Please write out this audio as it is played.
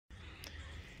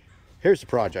Here's the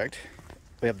project.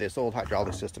 We have this old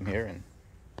hydraulic system here, and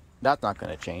that's not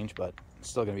going to change, but it's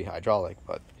still going to be hydraulic.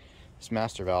 But this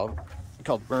master valve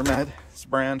called Mermed, this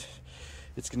brand,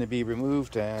 it's going to be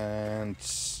removed, and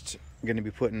I'm going to be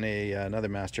putting another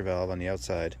master valve on the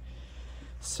outside.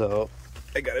 So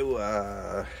I got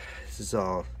to this is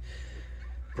all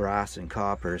brass and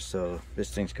copper, so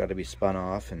this thing's got to be spun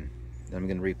off, and then I'm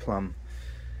going to replumb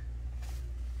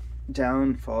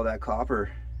down, follow that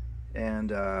copper,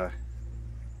 and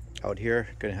out here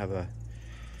going to have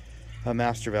a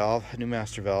master valve, a new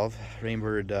master valve,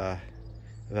 Rainbird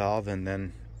valve, and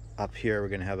then up here we're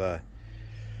going to have a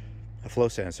flow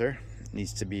sensor. It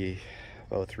needs to be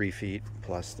about 3 feet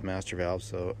plus the master valve,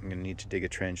 so I'm going to need to dig a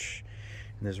trench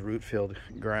in this root filled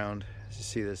ground. As you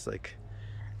see, there's like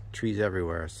trees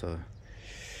everywhere, so I'm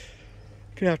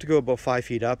going to have to go about 5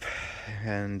 feet up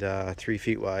and 3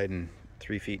 feet wide and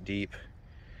 3 feet deep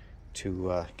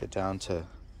to get down to.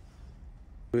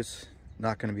 It's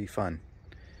not going to be fun,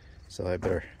 so I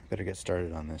better get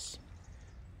started on this.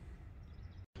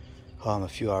 Oh, I'm a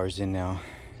few hours in now.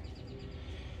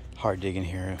 Hard digging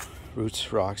here,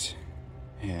 roots, rocks,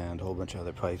 and a whole bunch of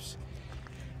other pipes.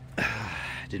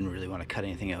 Didn't really want to cut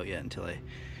anything out yet until I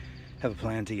have a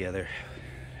plan together.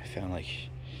 I found like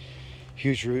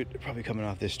huge root probably coming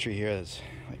off this tree here that's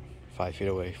like 5 feet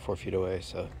away, 4 feet away,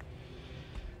 so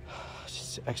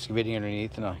just excavating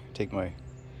underneath, and I'll take my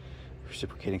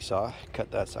reciprocating saw,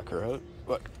 cut that sucker out.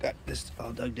 But got this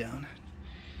all dug down,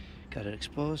 got it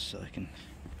exposed, so I can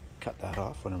cut that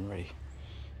off when I'm ready.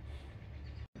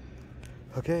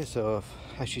 Okay, so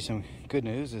actually some good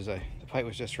news is the pipe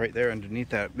was just right there underneath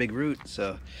that big root,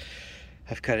 so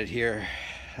I've cut it here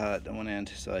at the one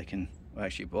end so I can, well,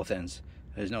 actually both ends,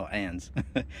 there's no ends.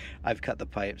 I've cut the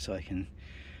pipe so I can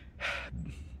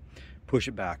push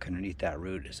it back underneath that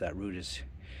root, as that root is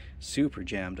super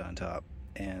jammed on top,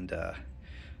 and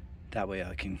that way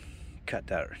I can cut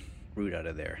that root out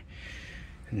of there,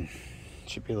 and it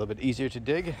should be a little bit easier to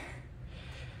dig.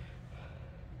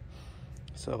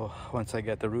 So once I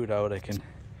get the root out, I can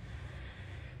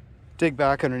dig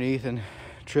back underneath and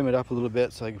trim it up a little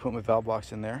bit so I can put my valve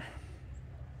box in there.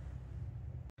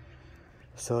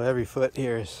 So every foot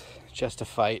here is just a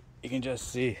fight. You can just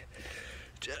see,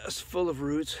 just full of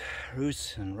roots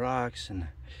and rocks, and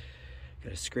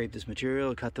gotta scrape this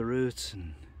material, cut the roots,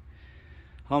 and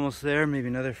almost there, maybe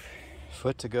another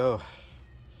foot to go.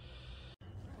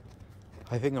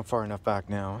 I think I'm far enough back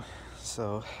now,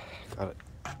 so got it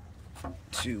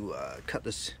to cut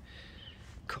this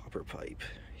copper pipe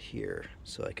here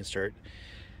so I can start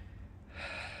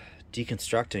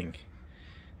deconstructing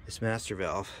this master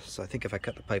valve. So I think if I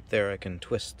cut the pipe there, I can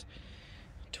twist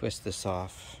this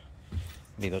off.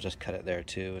 Maybe I'll just cut it there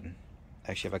too, and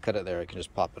actually if I cut it there, I can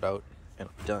just pop it out and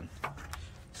it'll be done.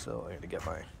 So I gotta get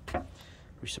my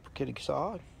reciprocating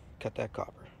saw, cut that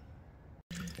copper.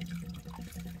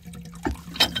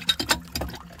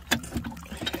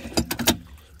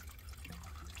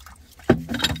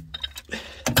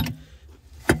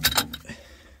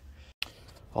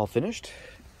 All finished.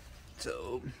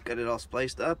 So got it all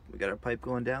spliced up. We got our pipe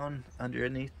going down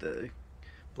underneath the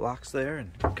blocks there,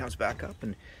 and it comes back up,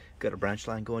 and got a branch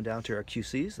line going down to our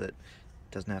QCs that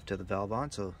doesn't have to have the valve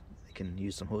on, so they can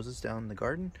use some hoses down in the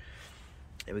garden.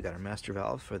 And we got our master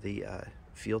valve for the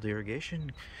field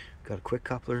irrigation. Got a quick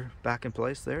coupler back in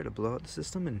place there to blow out the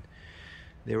system, and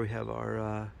there we have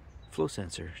our flow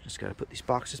sensor. Just got to put these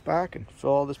boxes back and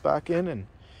fill all this back in, and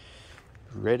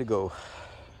ready to go.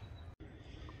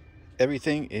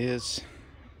 Everything is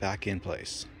back in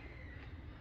place.